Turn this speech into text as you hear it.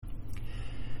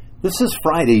This is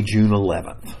Friday, June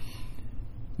 11th.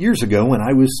 Years ago, when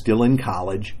I was still in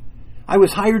college, I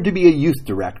was hired to be a youth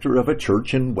director of a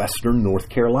church in western North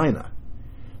Carolina.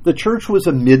 The church was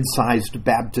a mid-sized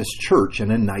Baptist church in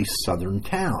a nice southern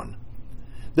town.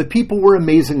 The people were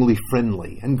amazingly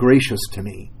friendly and gracious to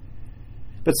me.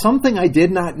 But something I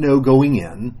did not know going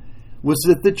in was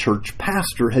that the church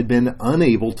pastor had been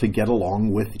unable to get along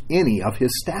with any of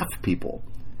his staff people.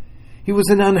 He was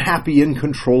an unhappy and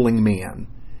controlling man,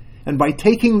 and by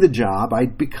taking the job,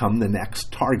 I'd become the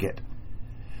next target.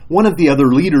 One of the other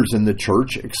leaders in the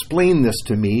church explained this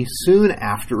to me soon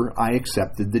after I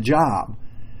accepted the job,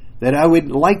 that I would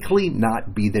likely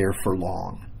not be there for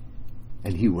long.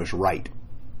 And he was right.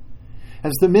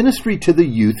 As the ministry to the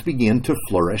youth began to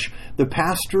flourish, the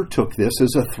pastor took this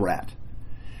as a threat.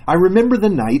 I remember the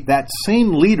night that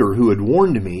same leader who had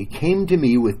warned me came to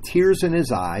me with tears in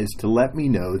his eyes to let me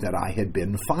know that I had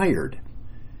been fired.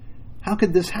 How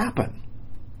could this happen?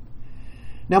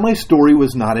 Now, my story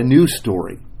was not a new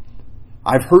story.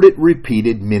 I've heard it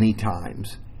repeated many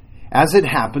times, as it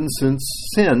happened since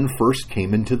sin first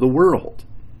came into the world.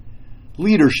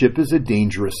 Leadership is a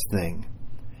dangerous thing.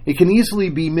 It can easily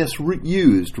be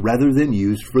misused rather than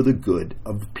used for the good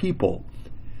of people.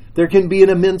 There can be an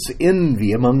immense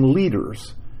envy among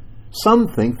leaders. Some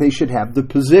think they should have the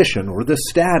position or the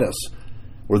status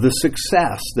or the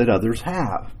success that others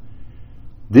have.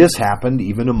 This happened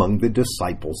even among the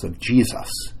disciples of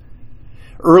Jesus.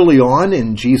 Early on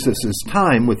in Jesus'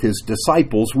 time with his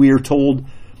disciples, we are told,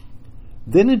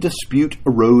 "Then a dispute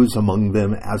arose among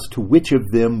them as to which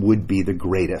of them would be the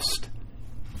greatest."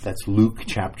 That's Luke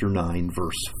chapter 9,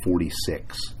 verse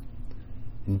 46.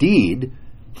 Indeed,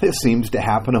 this seems to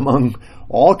happen among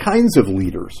all kinds of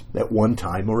leaders at one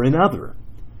time or another.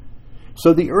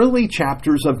 So the early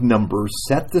chapters of Numbers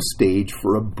set the stage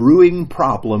for a brewing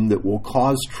problem that will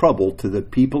cause trouble to the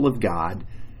people of God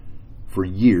for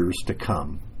years to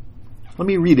come. Let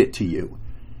me read it to you.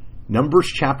 Numbers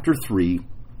chapter 3,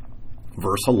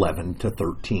 verse 11 to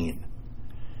 13.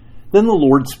 Then the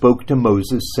Lord spoke to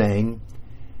Moses, saying,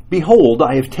 "Behold,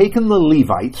 I have taken the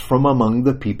Levites from among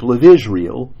the people of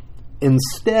Israel,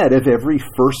 instead of every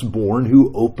firstborn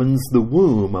who opens the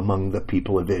womb among the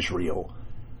people of Israel.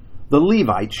 The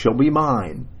Levites shall be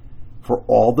mine, for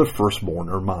all the firstborn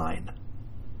are mine.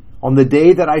 On the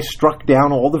day that I struck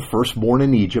down all the firstborn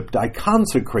in Egypt, I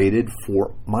consecrated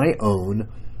for my own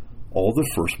all the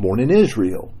firstborn in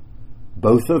Israel,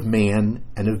 both of man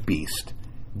and of beast.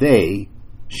 They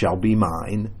shall be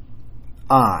mine.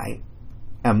 I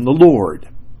am the Lord."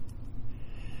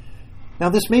 Now,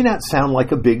 this may not sound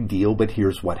like a big deal, but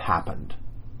here's what happened.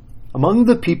 Among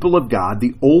the people of God,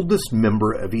 the oldest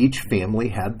member of each family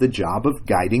had the job of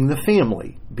guiding the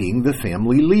family, being the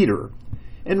family leader,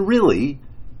 and really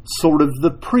sort of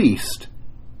the priest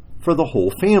for the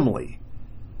whole family,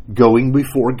 going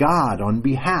before God on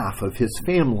behalf of his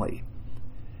family.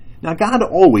 Now, God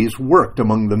always worked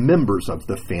among the members of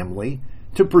the family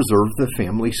to preserve the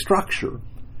family structure.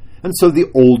 And so the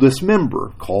oldest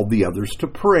member called the others to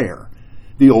prayer.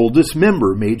 The oldest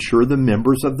member made sure the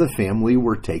members of the family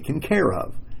were taken care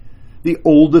of. The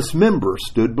oldest member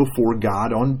stood before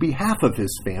God on behalf of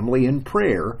his family in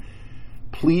prayer,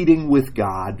 pleading with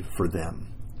God for them.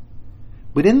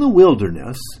 But in the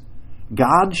wilderness,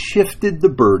 God shifted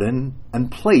the burden and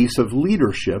place of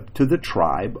leadership to the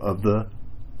tribe of the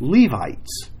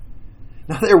Levites.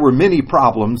 Now, there were many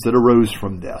problems that arose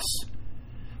from this.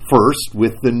 First,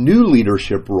 with the new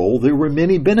leadership role, there were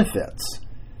many benefits.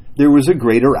 There was a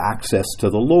greater access to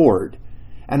the Lord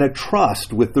and a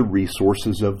trust with the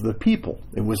resources of the people.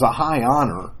 It was a high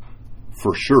honor,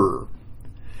 for sure.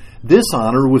 This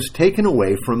honor was taken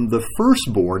away from the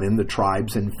firstborn in the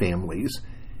tribes and families,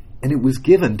 and it was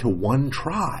given to one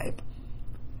tribe.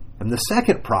 And the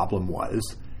second problem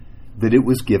was that it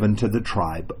was given to the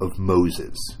tribe of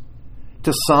Moses.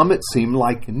 To some, it seemed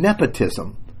like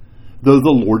nepotism, though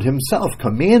the Lord himself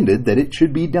commanded that it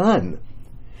should be done.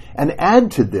 And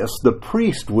add to this, the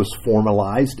priest was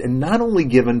formalized and not only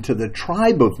given to the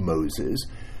tribe of Moses,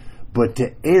 but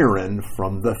to Aaron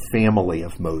from the family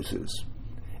of Moses.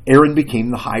 Aaron became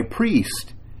the high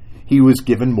priest. He was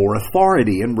given more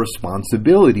authority and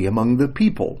responsibility among the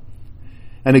people.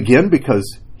 And again,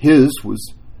 because his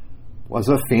was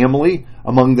a family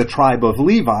among the tribe of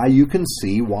Levi, you can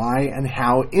see why and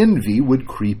how envy would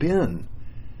creep in.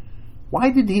 Why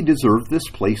did he deserve this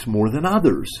place more than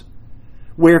others?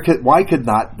 Why could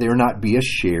there not be a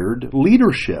shared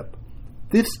leadership?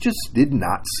 This just did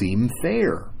not seem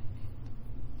fair.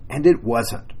 And it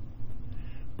wasn't.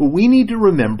 But we need to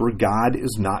remember God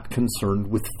is not concerned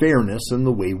with fairness in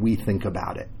the way we think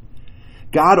about it.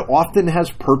 God often has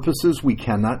purposes we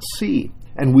cannot see,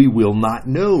 and we will not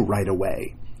know right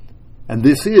away. And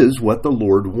this is what the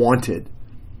Lord wanted.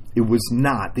 It was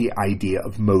not the idea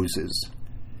of Moses.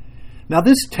 Now,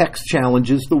 this text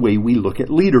challenges the way we look at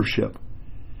leadership.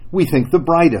 We think the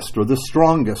brightest or the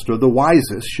strongest or the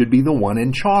wisest should be the one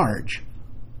in charge.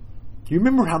 Do you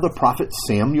remember how the prophet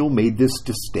Samuel made this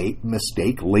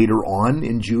mistake later on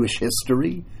in Jewish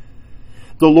history?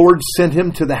 The Lord sent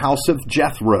him to the house of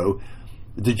Jethro,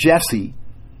 to Jesse,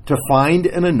 to find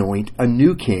and anoint a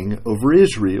new king over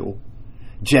Israel.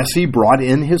 Jesse brought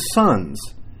in his sons.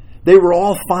 They were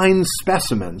all fine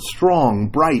specimens, strong,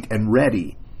 bright, and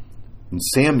ready. And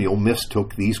Samuel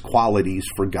mistook these qualities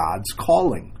for God's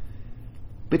calling.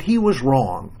 But he was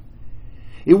wrong.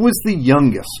 It was the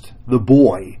youngest, the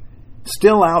boy,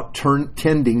 still out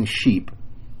tending sheep,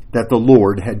 that the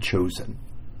Lord had chosen.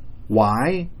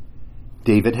 Why?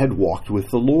 David had walked with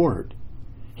the Lord.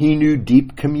 He knew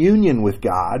deep communion with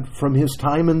God from his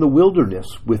time in the wilderness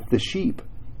with the sheep.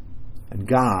 And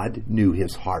God knew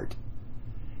his heart.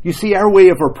 You see, our way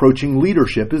of approaching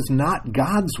leadership is not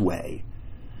God's way.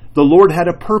 The Lord had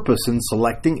a purpose in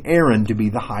selecting Aaron to be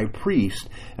the high priest,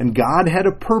 and God had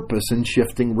a purpose in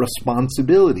shifting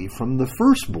responsibility from the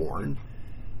firstborn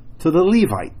to the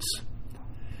Levites.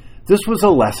 This was a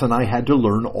lesson I had to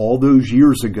learn all those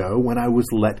years ago when I was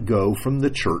let go from the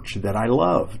church that I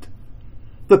loved.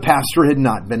 The pastor had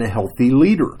not been a healthy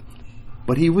leader,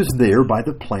 but he was there by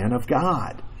the plan of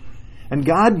God. And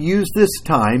God used this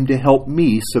time to help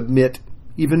me submit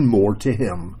even more to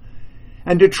Him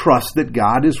and to trust that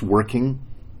God is working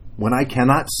when I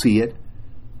cannot see it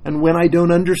and when I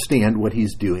don't understand what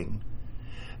He's doing.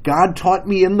 God taught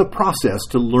me in the process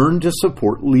to learn to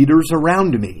support leaders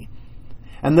around me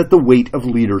and that the weight of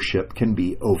leadership can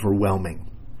be overwhelming.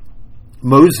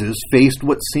 Moses faced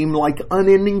what seemed like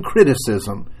unending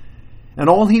criticism, and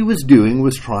all he was doing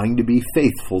was trying to be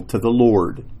faithful to the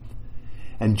Lord.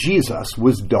 And Jesus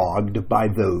was dogged by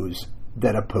those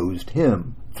that opposed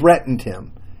him, threatened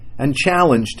him, and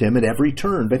challenged him at every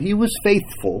turn, but he was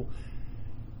faithful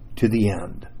to the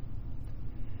end.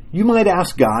 You might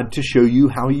ask God to show you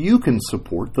how you can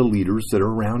support the leaders that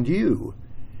are around you,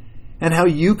 and how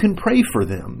you can pray for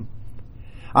them.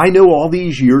 I know all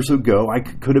these years ago I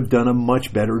could have done a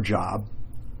much better job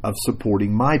of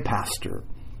supporting my pastor.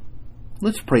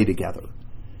 Let's pray together.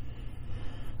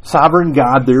 Sovereign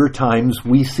God, there are times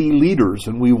we see leaders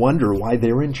and we wonder why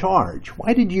they're in charge.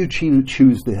 Why did you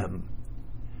choose them?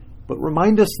 But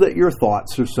remind us that your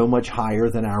thoughts are so much higher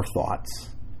than our thoughts,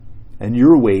 and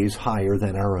your ways higher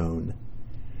than our own.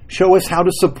 Show us how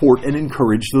to support and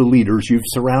encourage the leaders you've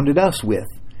surrounded us with.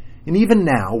 And even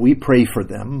now, we pray for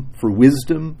them, for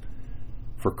wisdom,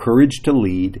 for courage to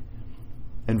lead,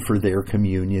 and for their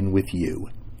communion with you.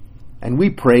 And we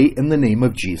pray in the name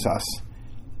of Jesus.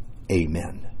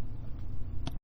 Amen.